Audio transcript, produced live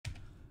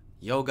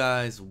Yo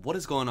guys, what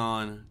is going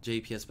on?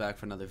 JPS back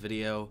for another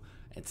video,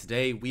 and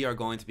today we are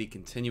going to be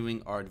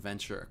continuing our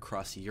adventure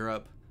across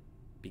Europe,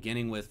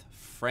 beginning with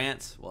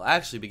France. Well,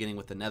 actually beginning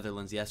with the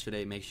Netherlands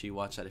yesterday. Make sure you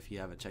watch that if you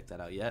haven't checked that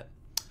out yet.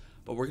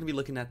 But we're going to be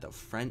looking at the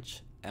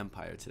French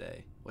Empire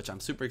today, which I'm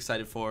super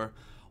excited for.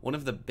 One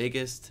of the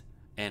biggest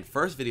and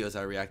first videos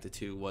I reacted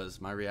to was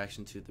my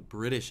reaction to the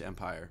British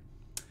Empire.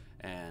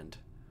 And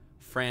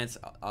France,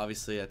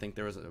 obviously, I think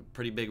there was a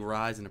pretty big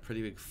rise and a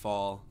pretty big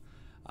fall.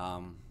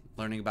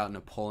 Learning about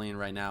Napoleon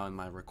right now in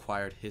my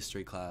required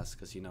history class,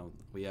 because you know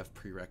we have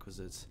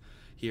prerequisites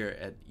here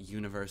at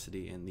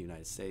university in the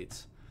United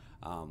States.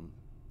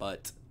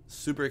 But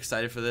super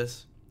excited for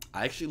this.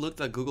 I actually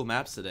looked at Google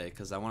Maps today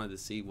because I wanted to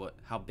see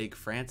how big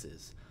France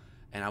is,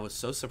 and I was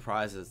so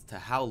surprised as to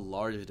how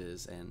large it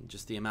is and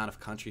just the amount of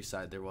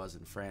countryside there was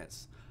in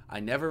France.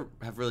 I never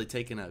have really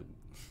taken a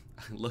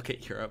look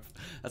at Europe.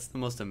 That's the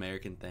most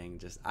American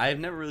thing. I have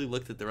never really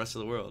looked at the rest of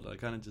the world. I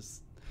kind of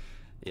just,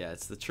 yeah,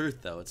 it's the truth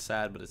though. It's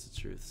sad, but it's the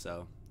truth.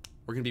 So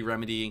we're going to be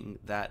remedying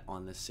that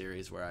on this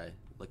series where I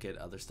look at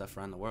other stuff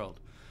around the world.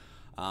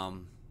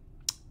 And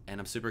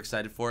I'm super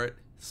excited for it.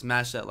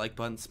 Smash that like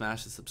button,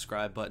 smash the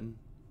subscribe button,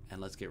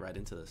 and let's get right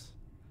into this.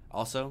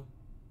 Also,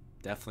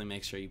 definitely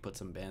make sure you put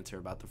some banter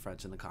about the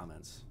French in the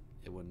comments.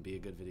 It wouldn't be a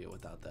good video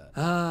without that.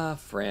 Ah,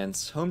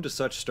 France, home to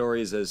such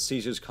stories as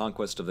Caesar's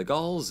conquest of the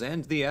Gauls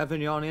and the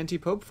Avignon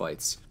anti-pope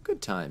fights.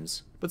 Good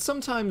times. But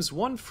sometimes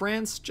one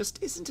France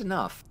just isn't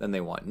enough. Then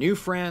they want New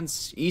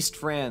France, East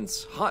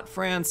France, Hot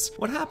France.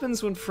 What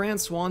happens when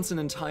France wants an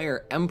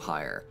entire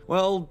empire?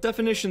 Well,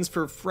 definitions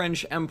for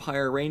French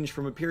empire range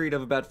from a period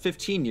of about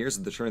 15 years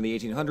at the turn of the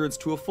 1800s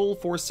to a full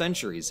 4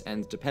 centuries,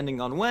 and depending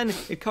on when,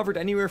 it covered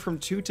anywhere from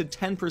 2 to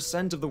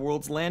 10% of the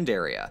world's land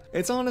area.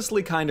 It's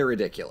honestly kinda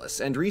ridiculous,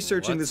 and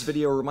researching this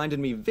video reminded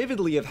me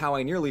vividly of how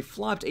I nearly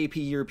flopped AP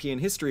European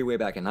history way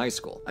back in high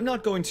school. I'm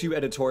not going to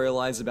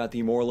editorialize about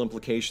the moral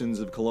implications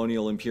of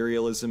colonial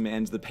imperialism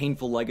and the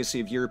painful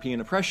legacy of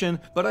European oppression,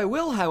 but I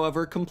will,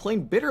 however,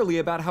 complain bitterly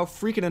about how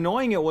freaking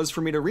annoying it was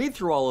for me to read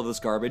through all of this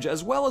garbage,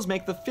 as well as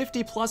make the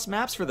 50+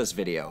 maps for this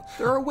video.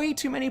 There are way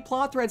too many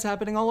plot threads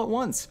happening all at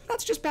once.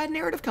 That's just bad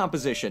narrative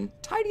composition.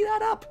 Tidy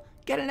that up.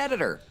 Get an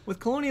editor. With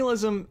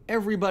colonialism,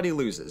 everybody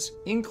loses,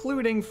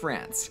 including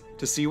France.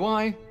 To see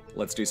why,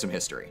 let's do some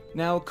history.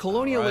 Now,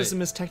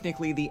 colonialism is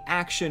technically the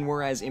action,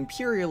 whereas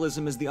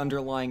imperialism is the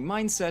underlying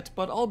mindset,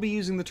 but I'll be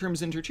using the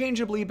terms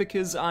interchangeably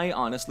because I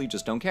honestly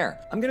just don't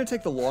care. I'm gonna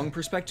take the long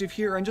perspective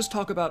here and just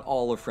talk about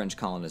all of French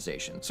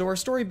colonization. So our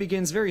story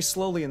begins very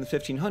slowly in the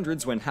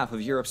 1500s when half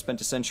of Europe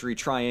spent a century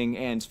trying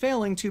and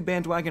failing to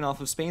bandwagon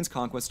off of Spain's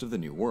conquest of the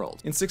New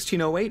World. In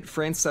 1608,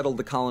 France settled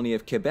the colony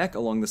of Quebec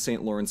along the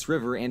St. Lawrence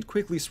River and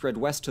quickly spread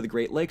west to the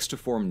Great Lakes to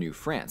form New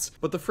France.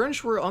 But the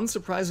French were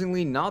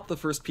unsurprisingly not the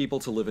first people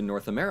to live in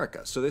North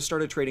America, so they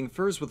started trading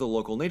furs with the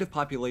local native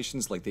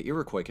populations like the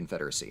Iroquois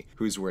Confederacy,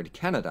 whose word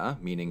Canada,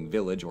 meaning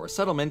village or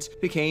settlement,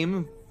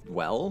 became,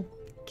 well,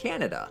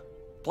 Canada.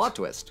 Plot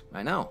twist,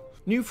 I know.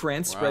 New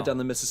France spread down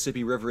the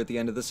Mississippi River at the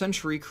end of the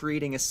century,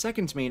 creating a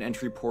second main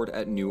entry port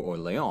at New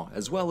Orleans,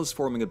 as well as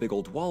forming a big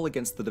old wall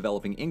against the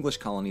developing English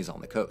colonies on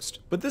the coast.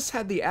 But this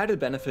had the added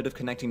benefit of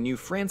connecting New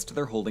France to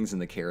their holdings in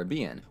the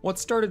Caribbean. What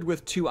started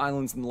with 2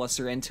 islands in the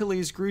Lesser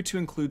Antilles grew to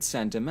include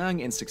Saint-Domingue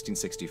in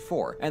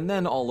 1664, and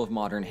then all of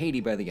modern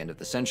Haiti by the end of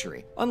the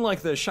century. Unlike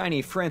the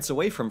shiny France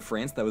away from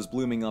France that was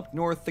blooming up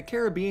north, the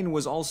Caribbean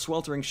was all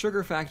sweltering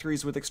sugar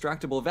factories with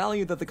extractable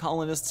value that the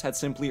colonists had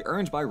simply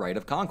earned by right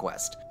of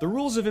conquest. The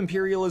rules of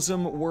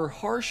imperialism were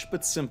harsh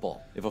but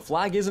simple. If a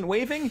flag isn't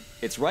waving,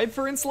 it's ripe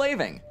for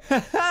enslaving.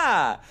 Ha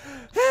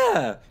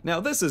ha!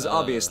 Now this is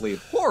obviously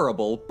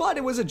horrible, but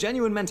it was a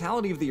genuine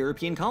mentality of the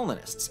European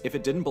colonists. If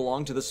it didn't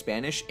belong to the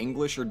Spanish,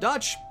 English, or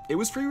Dutch, it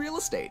was free real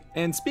estate.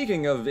 And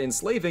speaking of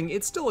enslaving,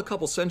 it's still a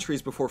couple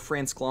centuries before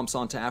France glomps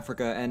onto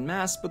Africa en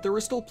masse, but there were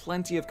still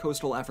plenty of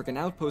coastal African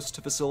outposts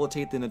to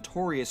facilitate the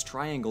notorious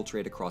triangle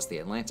trade across the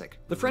Atlantic.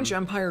 The French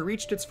Empire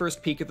reached its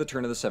first peak at the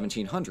turn of the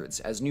 1700s,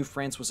 as New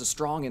France was a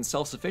strong and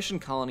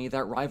self-sufficient colony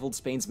that rivaled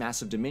Spain's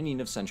massive dominion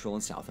of Central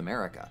and South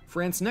America.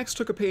 France next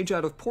took a page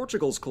out of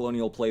Portugal's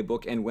colonial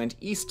playbook and went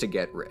east to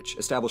get rich,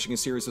 establishing a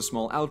series of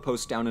small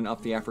outposts down and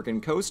up the African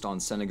coast on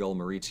Senegal,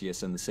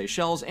 Mauritius, and the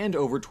Seychelles, and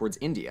over towards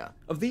India.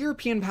 Of the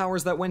European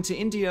powers that went to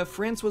India,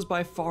 France was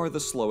by far the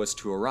slowest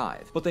to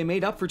arrive, but they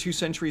made up for 2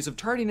 centuries of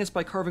tardiness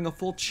by carving a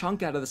full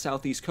chunk out of the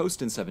southeast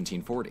coast in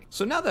 1740.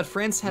 So now that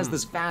France has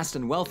this vast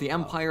and wealthy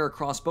empire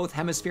across both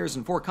hemispheres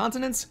and 4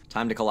 continents,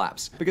 time to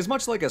collapse. Because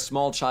much like a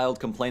small child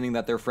complaining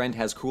that their friend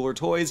has cooler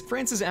toys,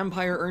 France's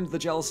empire earned the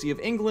jealousy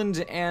of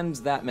England, and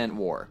that meant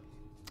war.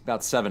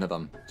 About 7 of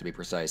them, to be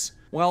precise.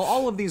 While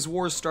all of these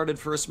wars started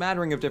for a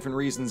smattering of different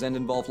reasons and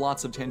involved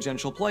lots of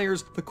tangential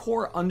players, the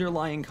core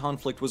underlying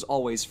conflict was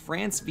always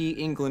France v.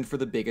 England for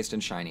the biggest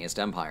and shiniest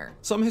empire.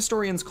 Some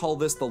historians call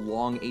this the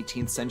long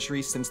 18th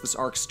century, since this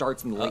arc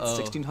starts in the late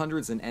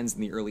 1600s and ends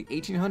in the early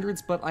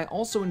 1800s, but I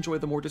also enjoy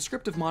the more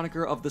descriptive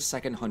moniker of the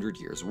Second Hundred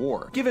Years'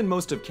 War. Given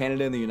most of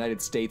Canada and the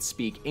United States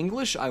speak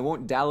English, I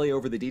won't dally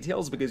over the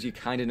details because you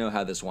kinda know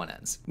how this one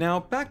ends. Now,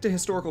 back to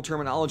historical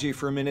terminology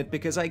for a minute,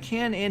 because I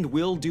can and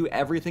will do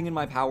everything in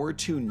my power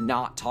to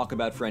not talk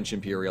about French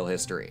imperial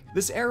history.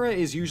 This era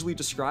is usually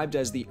described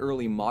as the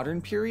early modern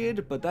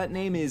period, but that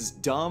name is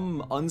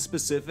dumb,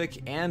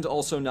 unspecific, and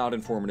also not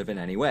informative in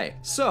any way.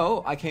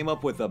 So, I came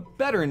up with a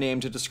better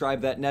name to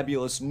describe that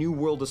nebulous New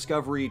World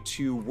discovery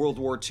to World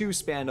War II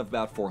span of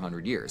about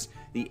 400 years.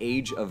 The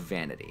Age of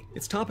Vanity.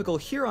 It's topical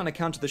here on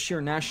account of the sheer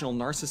national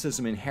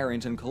narcissism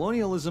inherent in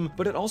colonialism,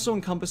 but it also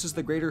encompasses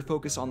the greater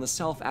focus on the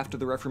self after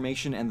the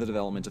Reformation and the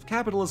development of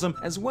capitalism,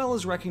 as well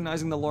as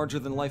recognizing the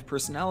larger-than-life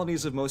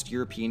personalities of most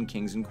European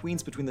kings and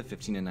queens between the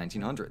 15 and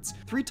 1900s.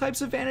 3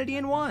 types of vanity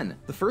in one!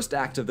 The first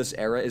act of this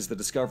era is the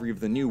discovery of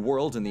the New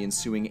World and the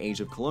ensuing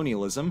age of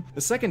colonialism.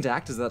 The second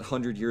act is that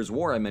 100 Years'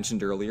 War I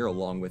mentioned earlier,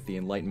 along with the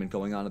Enlightenment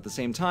going on at the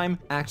same time.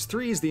 Act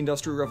 3 is the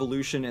Industrial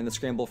Revolution and the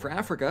scramble for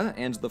Africa,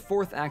 and the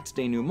fourth act,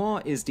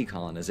 denouement, is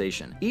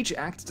decolonization. Each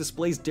act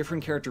displays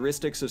different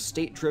characteristics of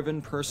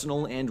state-driven,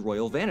 personal, and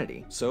royal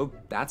vanity. So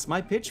that's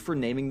my pitch for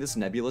naming this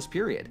nebulous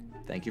period.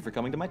 Thank you for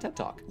coming to my TED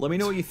Talk. Let me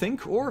know what you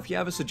think, or if you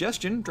have a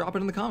suggestion, drop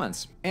it in the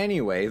comments.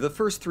 Anyway, the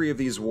first 3 of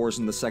these wars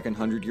in the Second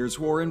Hundred Years'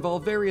 War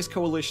involve various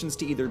coalitions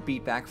to either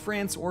beat back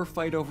France or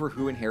fight over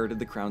who inherited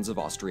the crowns of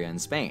Austria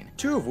and Spain.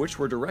 2 of which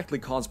were directly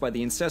caused by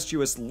the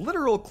incestuous,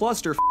 literal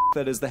cluster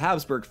that is the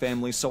Habsburg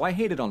family, so I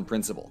hate it on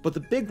principle. But the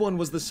big one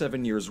was the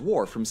 7 Years'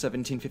 War from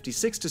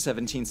 1756 to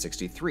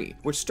 1763,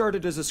 which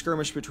started as a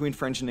skirmish between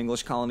French and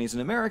English colonies in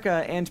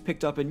America and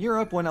picked up in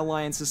Europe when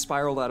alliances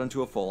spiraled out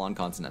into a full-on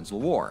continental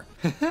war.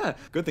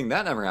 Good thing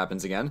that never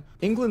happens again.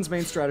 England's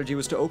main strategy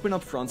was to open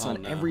up fronts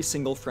on every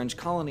single French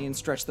colony and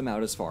stretch them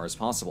out as far as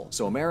possible.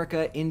 So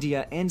America,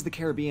 India, and the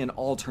Caribbean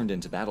all turned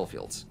into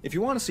battlefields. If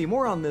you want to see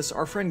more on this,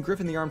 our friend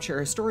Griffin the Armchair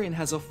Historian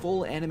has a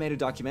full animated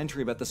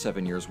documentary about the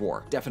 7 Years'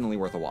 War. Definitely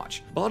worth a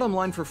watch. Bottom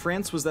line for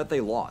France was that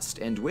they lost,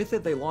 and with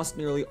it they lost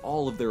nearly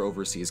all of their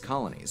overseas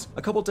colonies.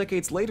 A couple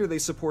decades later they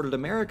supported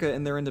America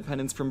in their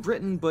independence from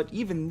Britain, but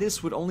even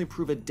this would only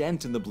prove a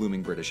dent in the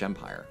blooming British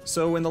Empire.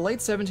 So in the late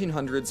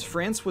 1700s,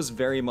 France was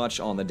very much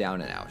on the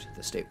down and out.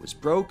 The state was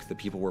broke, the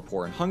people were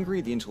poor and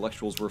hungry, the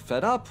intellectuals were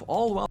fed up,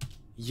 all while—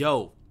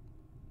 Yo,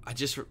 I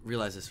just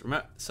realized this.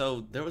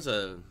 So there was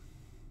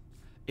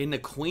in the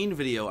Queen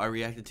video I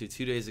reacted to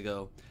 2 days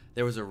ago,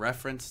 there was a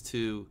reference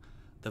to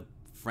the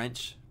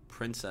French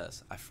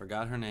princess. I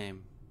forgot her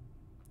name,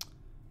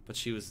 but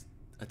she was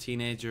a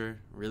teenager,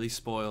 really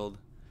spoiled.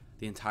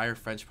 The entire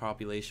French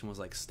population was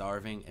like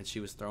starving, and she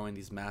was throwing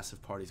these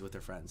massive parties with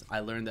her friends. I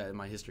learned that in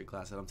my history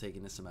class that I'm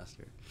taking this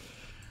semester.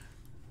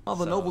 While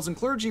the nobles and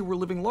clergy were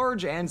living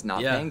large and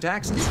not paying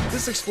taxes.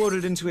 This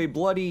exploded into a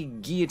bloody,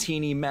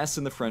 guillotine-y mess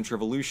in the French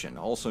Revolution,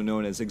 also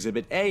known as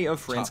Exhibit A of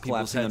France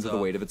collapsing under the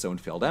weight of its own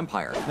failed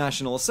empire.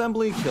 National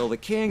Assembly, kill the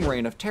king,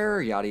 reign of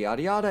terror, yada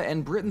yada yada,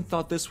 and Britain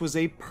thought this was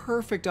a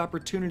perfect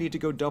opportunity to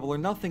go double or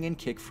nothing and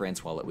kick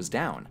France while it was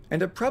down.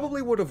 And it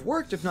probably would have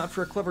worked if not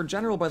for a clever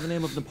general by the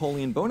name of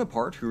Napoleon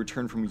Bonaparte, who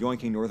returned from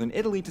yoinking northern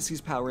Italy to seize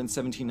power in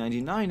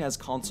 1799 as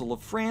Consul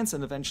of France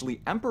and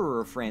eventually Emperor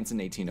of France in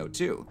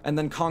 1802, and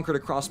then conquered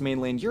across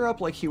mainland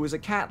Europe like he was a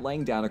cat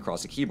laying down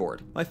across a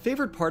keyboard. My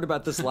favorite part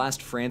about this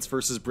last France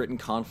versus Britain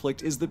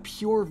conflict is the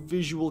pure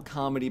visual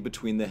comedy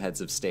between the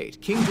heads of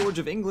state. King George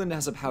of England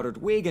has a powdered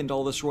wig and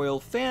all this royal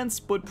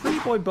fancy, but Pretty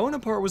Boy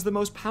Bonaparte was the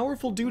most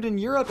powerful dude in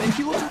Europe and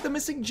he looked like the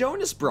missing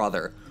Jonas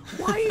brother.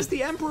 Why is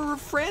the Emperor of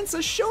France a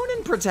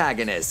shonen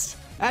protagonist?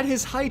 At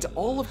his height,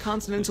 all of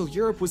continental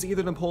Europe was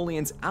either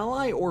Napoleon's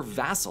ally or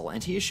vassal,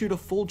 and he issued a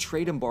full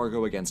trade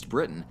embargo against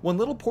Britain. When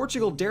little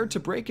Portugal dared to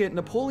break it,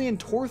 Napoleon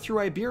tore through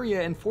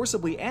Iberia and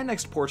forcibly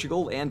annexed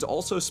Portugal and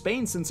also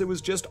Spain since it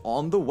was just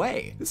on the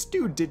way. This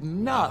dude did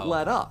not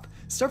let up.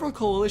 Several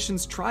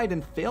coalitions tried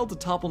and failed to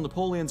topple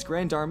Napoleon's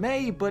Grande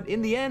Armée, but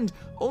in the end,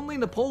 only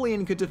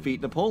Napoleon could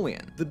defeat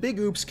Napoleon. The big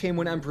oops came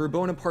when Emperor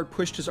Bonaparte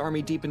pushed his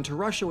army deep into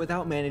Russia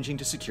without managing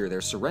to secure their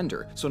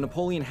surrender, so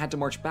Napoleon had to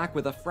march back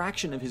with a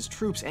fraction of his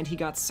troops, and he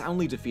got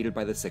soundly defeated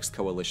by the Sixth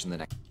Coalition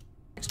the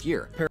next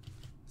year.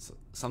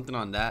 Something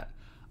on that,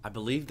 I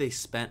believe they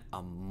spent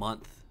a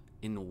month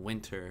in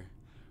winter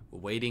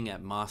waiting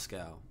at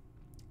Moscow,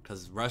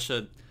 because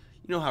Russia,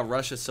 you know how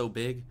Russia's so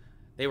big?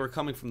 They were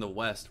coming from the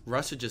west.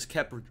 Russia just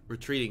kept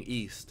retreating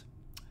east.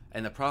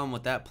 And the problem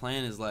with that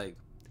plan is, like,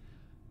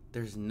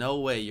 there's no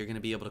way you're going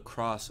to be able to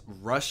cross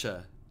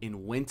Russia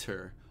in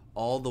winter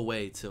all the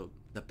way to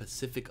the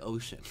Pacific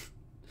Ocean.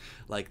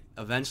 Like,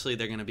 eventually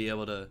they're going to be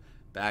able to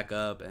back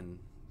up and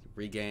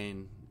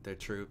regain their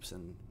troops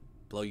and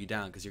blow you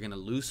down because you're going to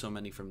lose so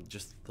many from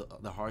just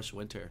the harsh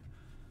winter.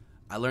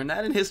 I learned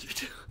that in history,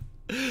 too.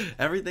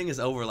 Everything is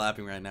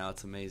overlapping right now.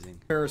 It's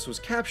amazing. Paris was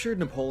captured,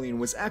 Napoleon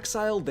was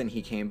exiled, then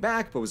he came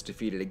back but was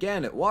defeated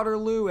again at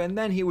Waterloo, and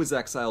then he was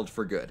exiled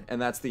for good.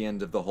 And that's the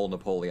end of the whole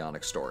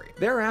Napoleonic story.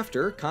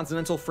 Thereafter,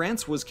 continental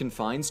France was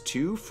confined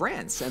to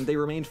France, and they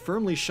remained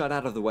firmly shut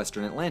out of the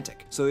Western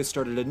Atlantic. So they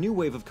started a new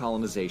wave of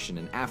colonization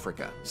in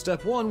Africa.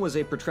 Step 1 was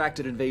a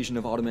protracted invasion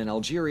of Ottoman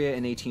Algeria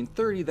in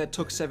 1830 that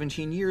took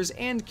 17 years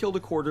and killed a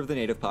quarter of the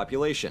native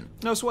population.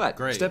 No sweat.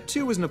 Great. Step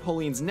 2 was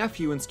Napoleon's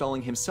nephew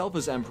installing himself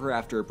as emperor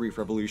after a brief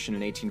revolution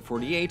in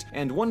 1848,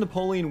 and one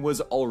Napoleon was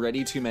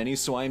already too many,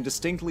 so I am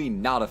distinctly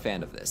not a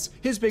fan of this.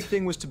 His big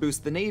thing was to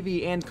boost the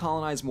navy and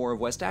colonize more of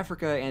West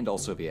Africa and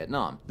also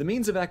Vietnam. The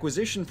means of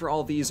acquisition for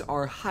all these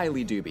are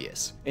highly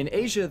dubious. In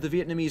Asia, the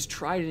Vietnamese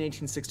tried in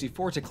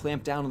 1864 to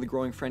clamp down on the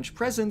growing French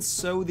presence,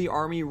 so the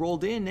army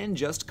rolled in and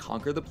just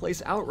conquered the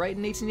place outright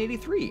in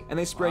 1883, and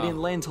they spread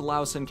inland to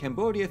Laos and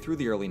Cambodia through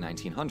the early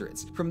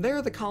 1900s. From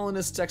there, the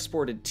colonists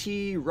exported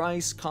tea,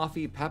 rice,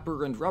 coffee,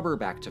 pepper, and rubber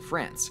back to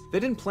France. They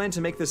didn't plan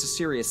to make this a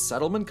serious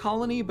settlement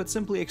colony, but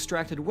simply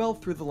extracted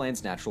wealth through the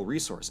land's natural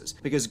resources,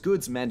 because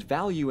goods meant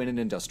value in an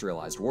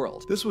industrialized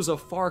world. This was a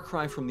far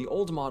cry from the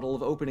old model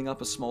of opening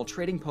up a small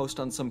trading post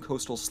on some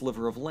coastal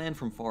sliver of land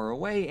from far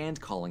away and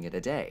calling it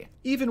a day.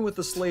 Even with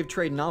the slave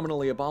trade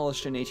nominally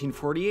abolished in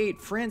 1848,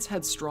 France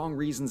had strong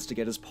reasons to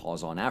get his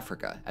paws on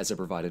Africa, as it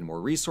provided more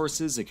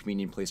resources, a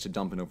convenient place to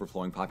dump an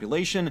overflowing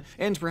population,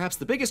 and perhaps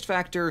the biggest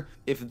factor,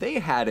 if they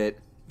had it,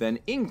 then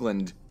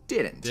England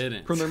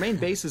didn't. From their main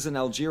bases in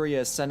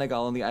Algeria,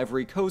 Senegal, and the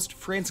Ivory Coast,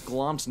 France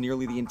glommed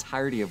nearly the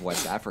entirety of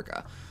West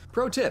Africa.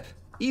 Pro tip,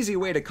 easy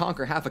way to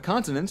conquer half a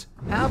continent,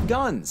 have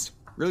guns.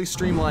 Really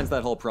streamlines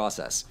that whole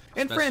process.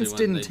 And Especially France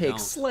didn't when they take don't.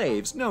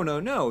 slaves.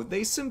 No.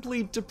 They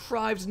simply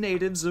deprived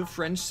natives of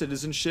French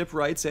citizenship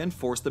rights and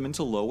forced them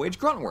into low-wage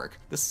grunt work,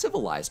 the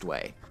civilized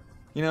way.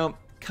 You know,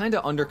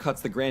 kinda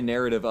undercuts the grand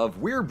narrative of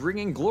we're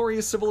bringing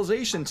glorious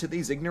civilization to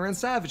these ignorant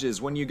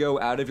savages when you go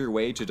out of your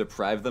way to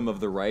deprive them of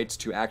the right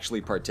to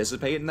actually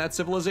participate in that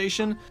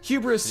civilization.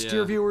 Hubris,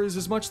 dear viewers,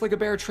 is much like a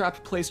bear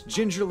trap placed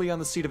gingerly on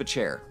the seat of a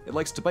chair. It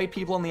likes to bite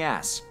people on the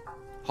ass.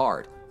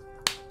 Hard.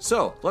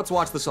 So, let's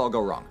watch this all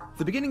go wrong.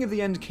 The beginning of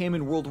the end came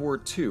in World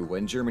War II,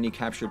 when Germany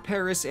captured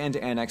Paris and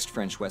annexed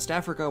French West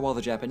Africa while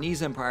the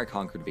Japanese Empire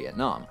conquered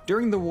Vietnam.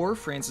 During the war,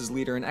 France's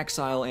leader in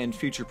exile and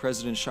future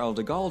President Charles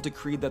de Gaulle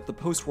decreed that the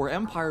post-war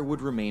empire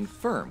would remain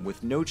firm,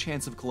 with no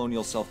chance of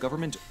colonial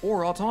self-government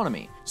or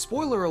autonomy.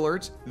 Spoiler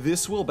alert,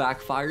 this will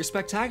backfire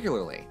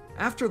spectacularly.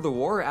 After the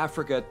war,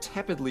 Africa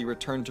tepidly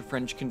returned to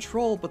French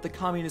control, but the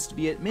communist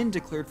Viet Minh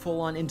declared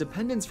full-on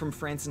independence from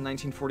France in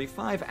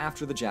 1945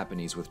 after the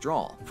Japanese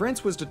withdrawal.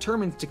 France was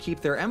determined to keep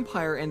their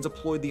empire and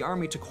deployed the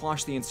army to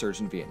quash the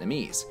insurgent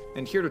Vietnamese.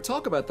 And here to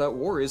talk about that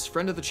war is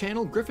friend of the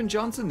channel, Griffin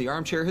Johnson, the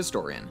armchair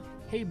historian.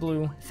 Hey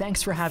Blue,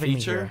 thanks for having me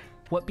here.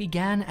 What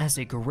began as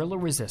a guerrilla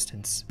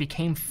resistance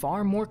became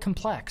far more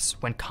complex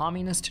when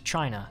communist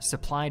China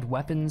supplied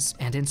weapons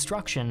and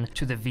instruction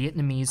to the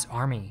Vietnamese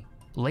army.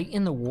 Late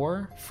in the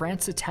war,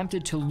 France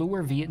attempted to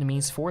lure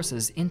Vietnamese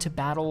forces into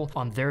battle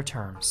on their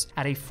terms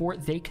at a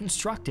fort they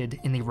constructed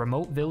in the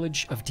remote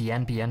village of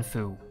Dien Bien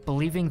Phu,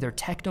 believing their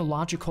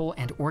technological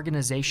and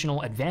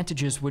organizational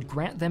advantages would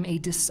grant them a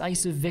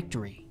decisive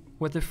victory.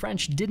 What the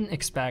French didn't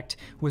expect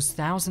was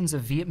thousands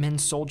of Viet Minh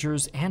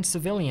soldiers and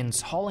civilians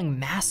hauling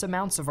mass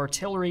amounts of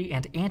artillery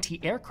and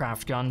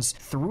anti-aircraft guns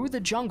through the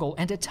jungle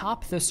and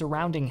atop the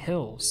surrounding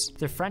hills.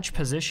 The French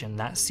position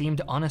that seemed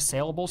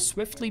unassailable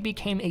swiftly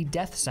became a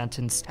death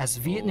sentence as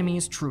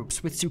Vietnamese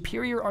troops with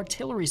superior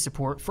artillery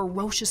support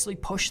ferociously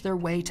pushed their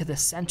way to the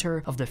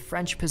center of the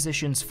French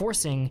positions,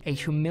 forcing a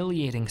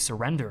humiliating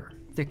surrender.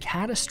 The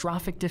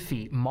catastrophic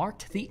defeat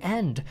marked the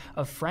end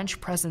of French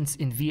presence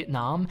in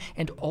Vietnam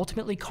and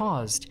ultimately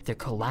caused the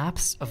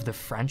collapse of the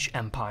French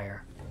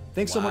Empire.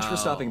 Thanks so much for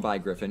stopping by,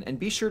 Griffin, and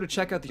be sure to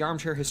check out the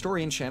Armchair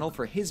Historian channel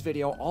for his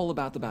video all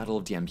about the Battle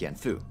of Dien Bien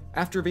Phu.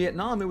 After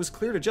Vietnam, it was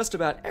clear to just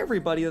about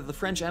everybody that the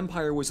French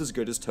Empire was as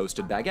good as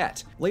toasted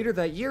baguette. Later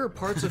that year,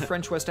 parts of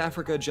French West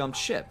Africa jumped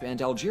ship,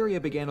 and Algeria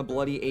began a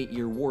bloody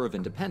 8-year war of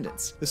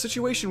independence. The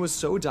situation was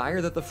so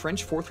dire that the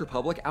French Fourth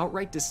Republic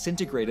outright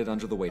disintegrated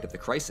under the weight of the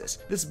crisis,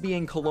 this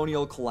being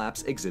Colonial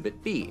Collapse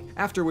Exhibit B,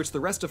 after which the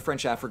rest of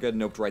French Africa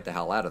noped right the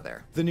hell out of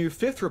there. The new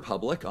Fifth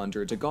Republic,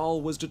 under de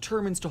Gaulle, was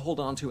determined to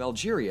hold on to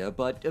Algeria,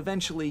 but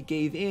eventually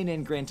gave in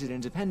and granted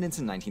independence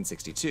in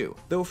 1962.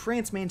 Though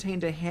France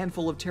maintained a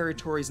handful of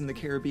territories in the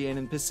Caribbean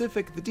and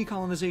Pacific, the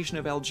decolonization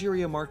of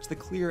Algeria marked the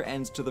clear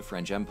end to the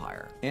French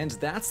Empire. And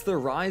that's the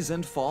rise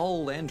and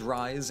fall and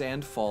rise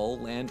and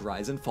fall and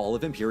rise and fall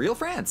of Imperial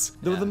France.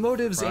 Though the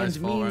motives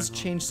and means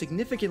changed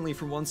significantly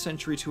from one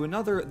century to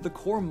another, the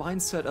core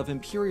mindset of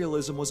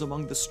imperialism was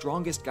among the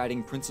strongest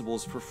guiding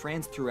principles for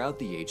France throughout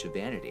the Age of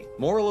Vanity.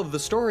 Moral of the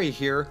story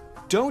here,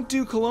 don't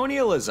do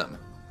colonialism.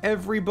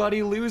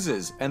 Everybody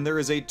loses, and there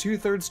is a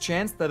 2/3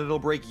 chance that it'll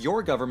break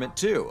your government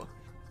too.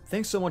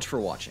 Thanks so much for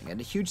watching, and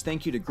a huge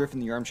thank you to Griffin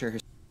the Armchair.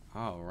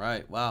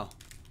 Alright, wow.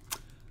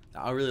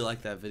 I really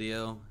like that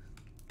video.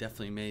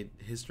 Definitely made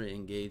history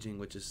engaging,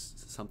 which is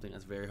something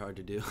that's very hard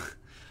to do.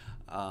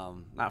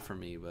 Not for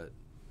me, but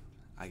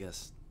I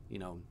guess, you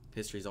know,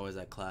 history is always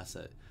that class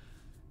that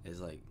is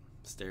like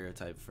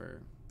stereotyped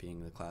for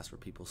being the class where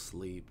people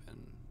sleep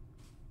and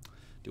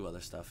do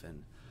other stuff.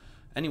 And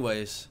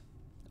anyways,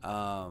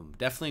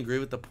 definitely agree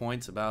with the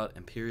points about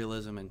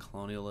imperialism and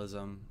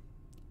colonialism.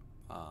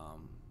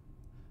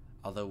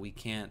 Although we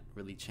can't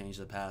really change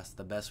the past,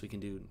 the best we can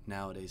do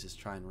nowadays is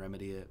try and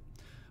remedy it.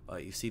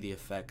 But you see the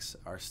effects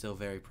are still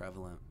very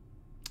prevalent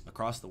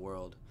across the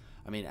world.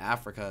 I mean,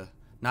 Africa,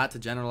 not to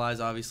generalize,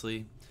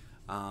 obviously,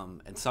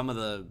 and some of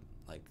the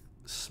like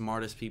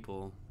smartest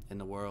people in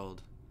the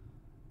world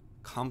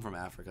come from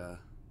Africa,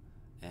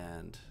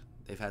 and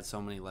they've had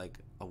so many like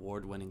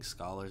award-winning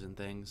scholars and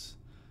things.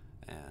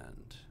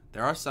 And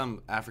there are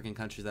some African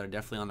countries that are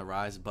definitely on the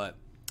rise, but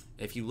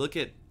if you look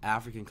at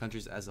African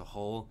countries as a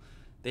whole,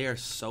 they are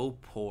so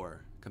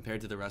poor compared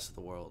to the rest of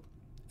the world.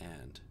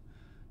 And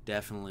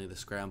definitely the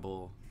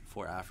scramble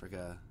for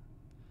Africa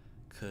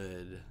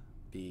could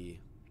be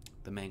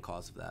the main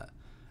cause of that.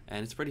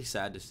 And it's pretty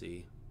sad to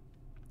see.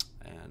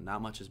 And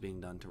not much is being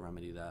done to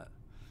remedy that.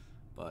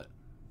 But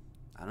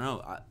I don't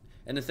know.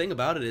 And the thing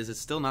about it is, it's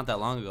still not that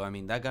long ago. I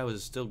mean, that guy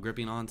was still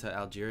gripping on to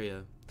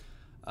Algeria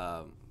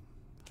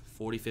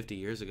 40, 50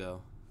 years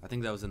ago. I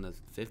think that was in the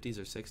 50s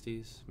or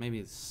 60s. Maybe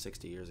it's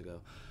 60 years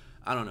ago.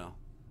 I don't know.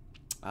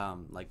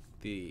 Like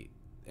the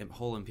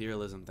whole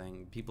imperialism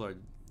thing, people are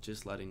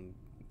just letting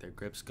their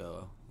grips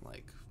go,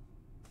 like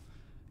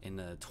in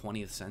the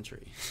 20th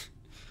century.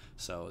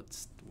 So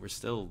we're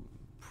still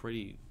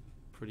pretty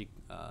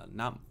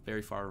not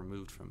very far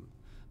removed from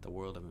the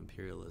world of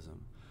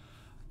imperialism.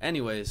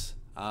 Anyways,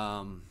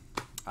 I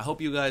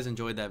hope you guys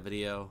enjoyed that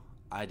video.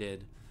 I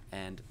did.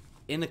 And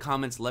in the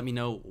comments, let me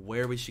know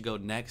where we should go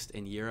next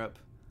in Europe,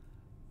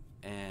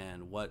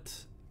 and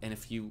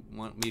if you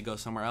want me to go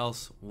somewhere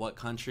else, what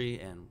country,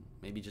 and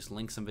maybe just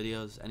link some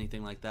videos,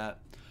 anything like that.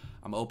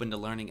 I'm open to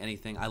learning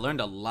anything. I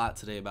learned a lot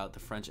today about the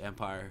French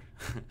Empire,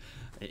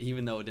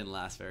 even though it didn't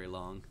last very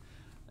long.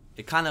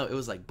 It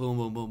was like boom,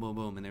 boom, boom, boom,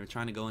 boom, and they were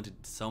trying to go into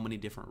so many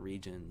different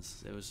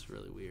regions. It was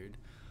really weird,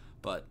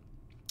 but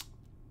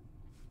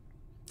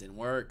didn't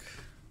work.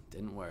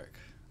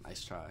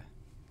 Nice try.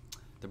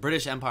 The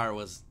British Empire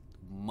was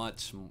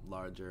much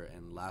larger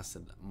and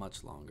lasted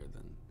much longer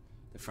than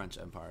the French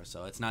Empire,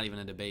 so it's not even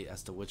a debate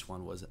as to which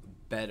one was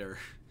better.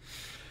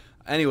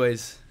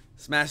 Anyways,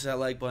 smash that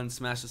like button,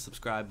 smash the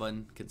subscribe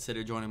button,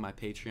 consider joining my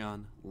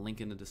Patreon, link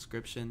in the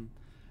description,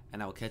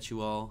 and I will catch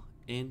you all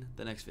in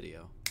the next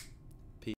video.